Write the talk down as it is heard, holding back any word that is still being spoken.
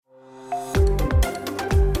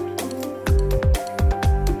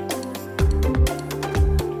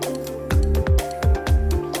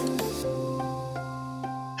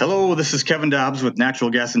this is Kevin Dobbs with Natural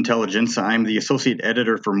Gas Intelligence. I'm the Associate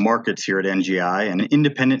Editor for Markets here at NGI, an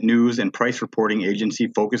independent news and price reporting agency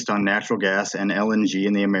focused on natural gas and LNG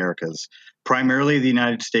in the Americas, primarily the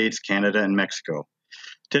United States, Canada, and Mexico.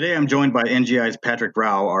 Today, I'm joined by NGI's Patrick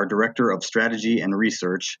Rao, our Director of Strategy and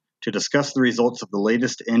Research, to discuss the results of the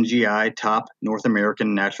latest NGI Top North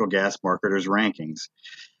American Natural Gas Marketers rankings.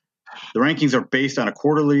 The rankings are based on a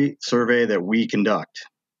quarterly survey that we conduct.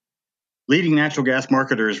 Leading natural gas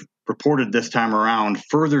marketers reported this time around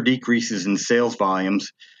further decreases in sales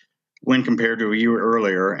volumes when compared to a year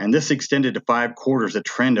earlier, and this extended to 5 quarters a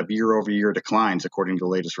trend of year-over-year declines, according to the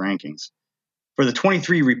latest rankings. For the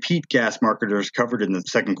 23 repeat gas marketers covered in the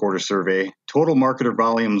second quarter survey, total marketer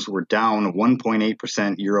volumes were down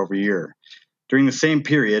 1.8% year-over-year. During the same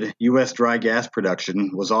period, U.S. dry gas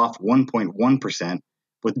production was off 1.1%,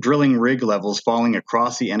 with drilling rig levels falling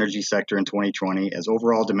across the energy sector in 2020 as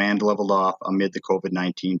overall demand leveled off amid the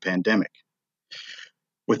COVID-19 pandemic.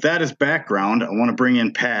 With that as background, I want to bring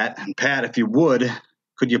in Pat. And Pat, if you would,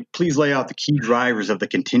 could you please lay out the key drivers of the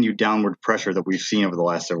continued downward pressure that we've seen over the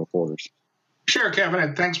last several quarters? Sure, Kevin,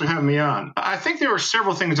 and thanks for having me on. I think there are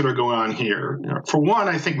several things that are going on here. For one,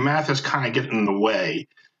 I think math is kind of getting in the way.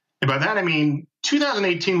 And by that, I mean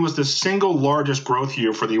 2018 was the single largest growth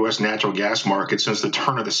year for the U.S. natural gas market since the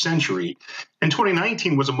turn of the century, and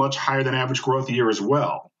 2019 was a much higher than average growth year as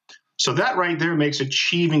well. So that right there makes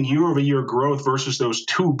achieving year-over-year growth versus those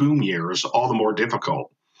 2 boom years all the more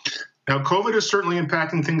difficult. Now, COVID is certainly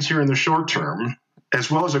impacting things here in the short term,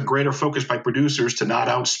 as well as a greater focus by producers to not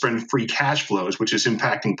outspend free cash flows, which is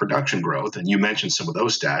impacting production growth, and you mentioned some of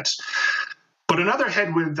those stats. But another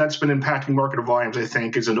headwind that's been impacting market volumes, I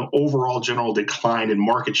think, is an overall general decline in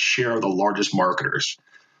market share of the largest marketers.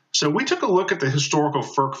 So we took a look at the historical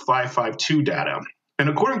FERC 552 data, and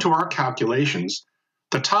according to our calculations,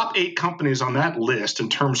 the top 8 companies on that list in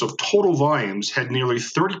terms of total volumes had nearly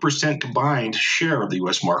 30% combined share of the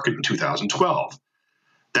U.S. market in 2012.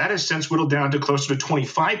 That has since whittled down to closer to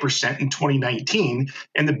 25% in 2019,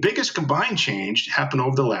 and the biggest combined change happened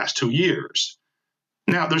over the last 2 years.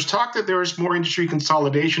 Now, there's talk that there is more industry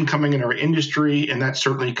consolidation coming in our industry, and that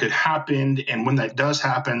certainly could happen. And when that does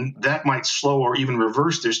happen, that might slow or even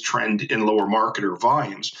reverse this trend in lower marketer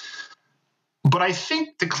volumes. But I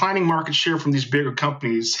think declining market share from these bigger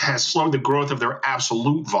companies has slowed the growth of their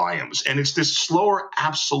absolute volumes. And it's this slower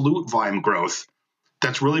absolute volume growth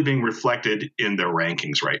that's really being reflected in their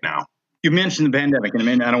rankings right now. You mentioned the pandemic,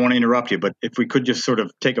 and I don't want to interrupt you, but if we could just sort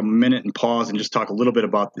of take a minute and pause and just talk a little bit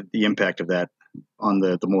about the impact of that on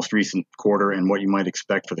the most recent quarter and what you might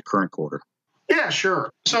expect for the current quarter. Yeah,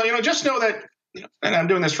 sure. So, just know that, and I'm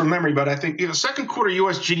doing this from memory, but I think, second quarter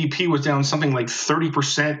U.S. GDP was down something like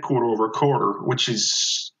 30% quarter over quarter,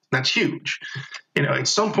 that's huge. At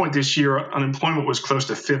some point this year, unemployment was close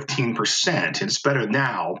to 15%. It's better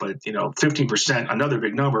now, but 15%, another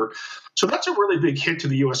big number. So that's a really big hit to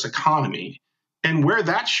the U.S. economy. And where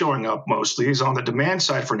that's showing up mostly is on the demand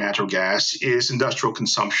side for natural gas is industrial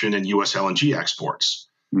consumption and U.S. LNG exports.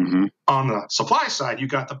 Mm-hmm. On the supply side, you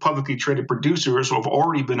got the publicly traded producers who have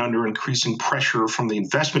already been under increasing pressure from the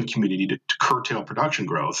investment community to curtail production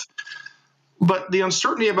growth. But the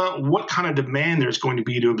uncertainty about what kind of demand there's going to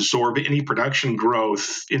be to absorb any production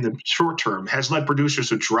growth in the short term has led producers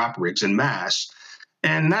to drop rigs en masse.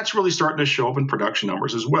 And that's really starting to show up in production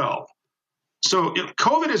numbers as well. So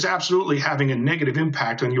COVID is absolutely having a negative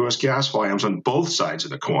impact on U.S. gas volumes on both sides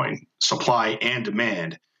of the coin, supply and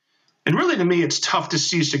demand. And really, to me, it's tough to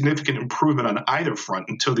see significant improvement on either front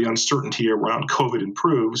until the uncertainty around COVID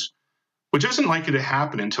improves, which isn't likely to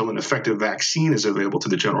happen until an effective vaccine is available to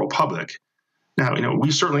the general public. Now,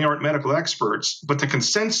 we certainly aren't medical experts, but the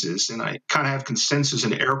consensus, and I kind of have consensus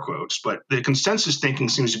in air quotes, but the consensus thinking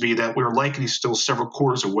seems to be that we're likely still several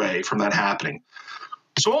quarters away from that happening.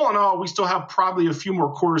 So all in all, we still have probably a few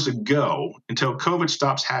more quarters to go until COVID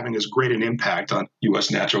stops having as great an impact on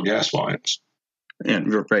U.S. natural gas volumes. And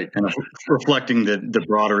you're right, and reflecting the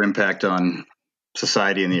broader impact on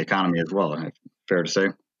society and the economy as well, fair to say?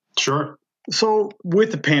 Sure. So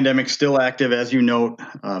with the pandemic still active, as you note,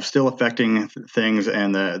 still affecting things,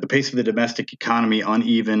 and the pace of the domestic economy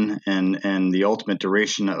uneven, and the ultimate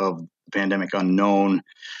duration of the pandemic unknown,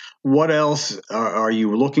 what else are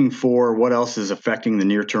you looking for? What else is affecting the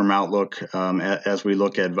near-term outlook as we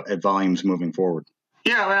look at volumes moving forward?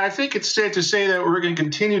 Yeah, I think it's safe to say that we're going to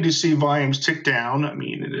continue to see volumes tick down. I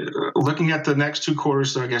mean, looking at the next 2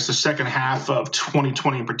 quarters, so I guess the second half of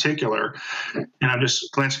 2020 in particular, and I'm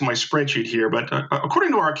just glancing at my spreadsheet here, but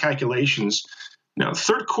according to our calculations,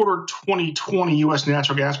 third quarter 2020 U.S.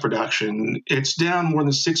 natural gas production, it's down more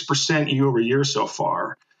than 6% year over year so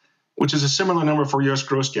far. which is a similar number for U.S.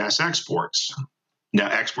 gross gas exports. Now,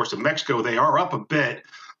 exports to Mexico, they are up a bit,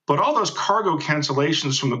 but all those cargo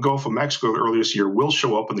cancellations from the Gulf of Mexico earlier this year will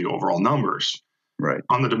show up in the overall numbers. Right.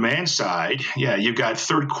 On the demand side, you've got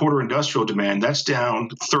third quarter industrial demand. That's down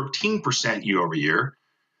 13% year over year.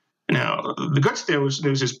 Now, the good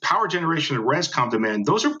news is power generation and ResCom demand.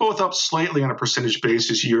 Those are both up slightly on a percentage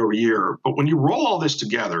basis year over year. But when you roll all this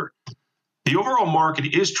together, the overall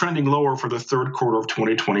market is trending lower for the third quarter of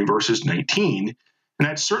 2020 versus 19. And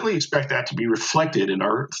I'd certainly expect that to be reflected in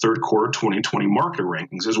our third quarter 2020 market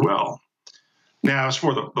rankings as well. Now, as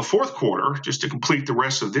for the fourth quarter, just to complete the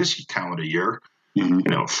rest of this calendar year,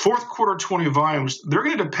 fourth quarter 20 volumes, they're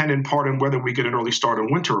going to depend in part on whether we get an early start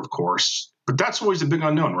in winter, of course. But that's always the big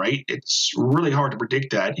unknown, right? It's really hard to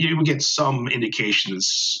predict that. You would get some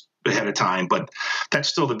indications ahead of time, but that's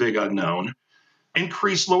still the big unknown.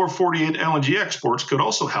 Increased lower 48 LNG exports could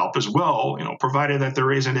also help as well, provided that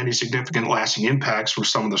there isn't any significant lasting impacts from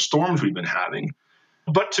some of the storms we've been having.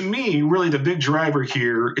 But to me, really the big driver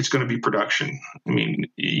here is going to be production. I mean,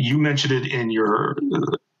 you mentioned it in your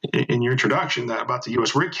introduction about the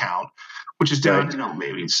U.S. rig count, which is down,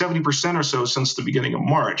 maybe 70% or so since the beginning of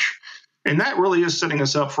March. And that really is setting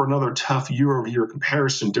us up for another tough year-over-year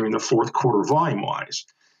comparison during the fourth quarter volume-wise.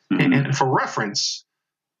 And for reference,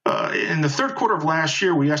 in the third quarter of last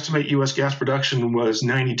year, we estimate U.S. gas production was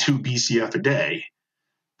 92 BCF a day.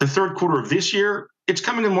 The third quarter of this year, it's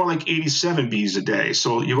coming in more like 87 Bs a day.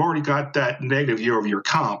 So you've already got that negative year-over-year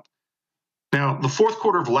comp. Now, the fourth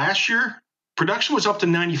quarter of last year, production was up to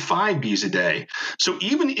 95 Bs a day. So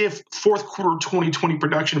even if fourth quarter 2020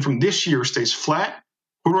 production from this year stays flat,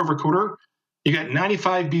 quarter over quarter, you got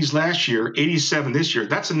 95 Bs last year, 87 this year.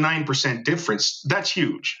 That's a 9% difference. That's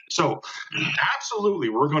huge. So absolutely,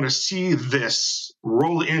 we're going to see this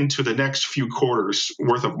roll into the next few quarters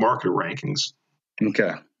worth of market rankings.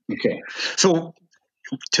 Okay. So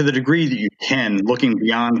to the degree that you can, looking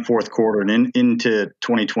beyond fourth quarter and into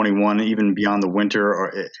 2021, even beyond the winter,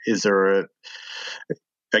 or is there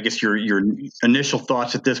your initial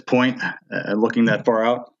thoughts at this point, looking that far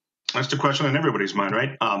out? That's the question on everybody's mind,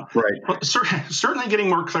 right? Right. Well, certainly getting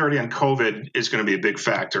more clarity on COVID is going to be a big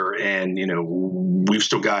factor. And, we've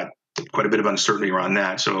still got quite a bit of uncertainty around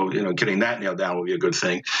that. So, getting that nailed down will be a good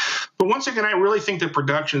thing. But once again, I really think that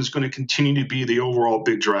production is going to continue to be the overall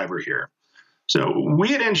big driver here. So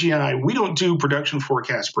we at NGI, we don't do production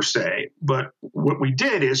forecasts per se, but what we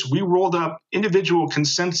did is we rolled up individual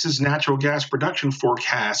consensus natural gas production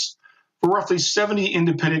forecasts for roughly 70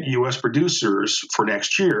 independent U.S. producers for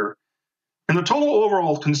next year. And the total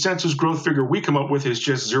overall consensus growth figure we come up with is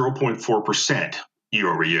just 0.4% year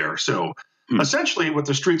over year. So essentially what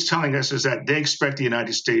the street's telling us is that they expect the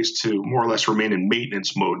United States to more or less remain in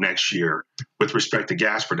maintenance mode next year with respect to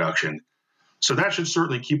gas production. So that should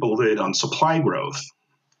certainly keep a lid on supply growth.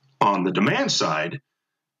 On the demand side,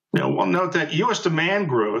 we'll note that U.S. demand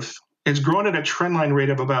growth has grown at a trendline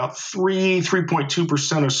rate of about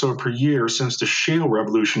 3.2% or so per year since the shale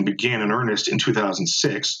revolution began in earnest in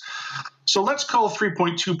 2006. So let's call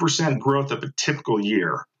 3.2% growth of a typical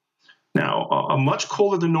year. Now, a much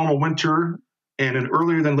colder than normal winter and an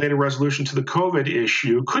earlier than later resolution to the COVID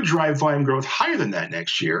issue could drive volume growth higher than that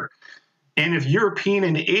next year. And if European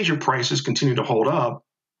and Asia prices continue to hold up,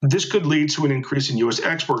 this could lead to an increase in U.S.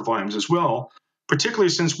 export volumes as well, particularly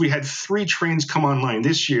since we had 3 trains come online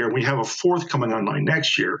this year. We have a 4th coming online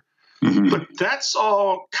next year. But that's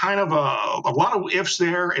all kind of a lot of ifs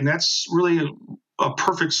there, and that's really a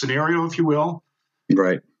perfect scenario, if you will.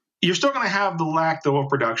 Right. You're still going to have the lack, though, of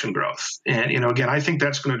production growth. And, again, I think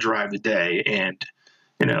that's going to drive the day. And,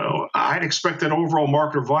 I'd expect that overall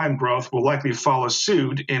market volume growth will likely follow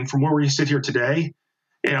suit. And from where we sit here today,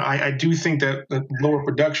 I do think that lower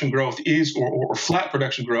production growth is, or flat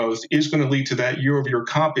production growth is going to lead to that year-over-year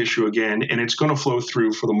comp issue again, and it's going to flow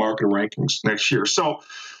through for the market rankings next year. So,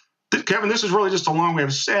 Kevin, this is really just a long way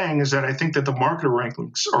of saying is that I think that the market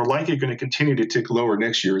rankings are likely going to continue to tick lower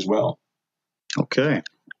next year as well. Okay.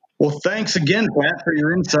 Well, thanks again, Pat, for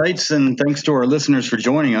your insights, and thanks to our listeners for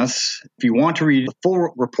joining us. If you want to read the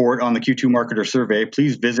full report on the Q2 Marketer Survey,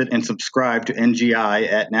 please visit and subscribe to NGI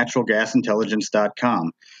at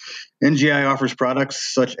naturalgasintelligence.com. NGI offers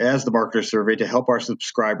products such as the Marketer Survey to help our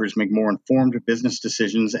subscribers make more informed business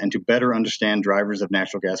decisions and to better understand drivers of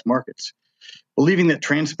natural gas markets. Believing that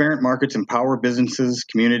transparent markets empower businesses,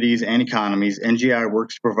 communities, and economies, NGI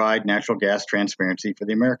works to provide natural gas transparency for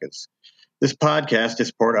the Americas. This podcast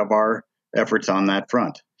is part of our efforts on that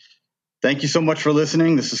front. Thank you so much for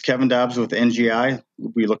listening. This is Kevin Dobbs with NGI.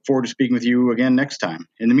 We look forward to speaking with you again next time.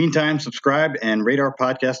 In the meantime, subscribe and rate our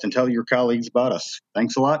podcast and tell your colleagues about us.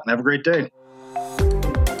 Thanks a lot and have a great day.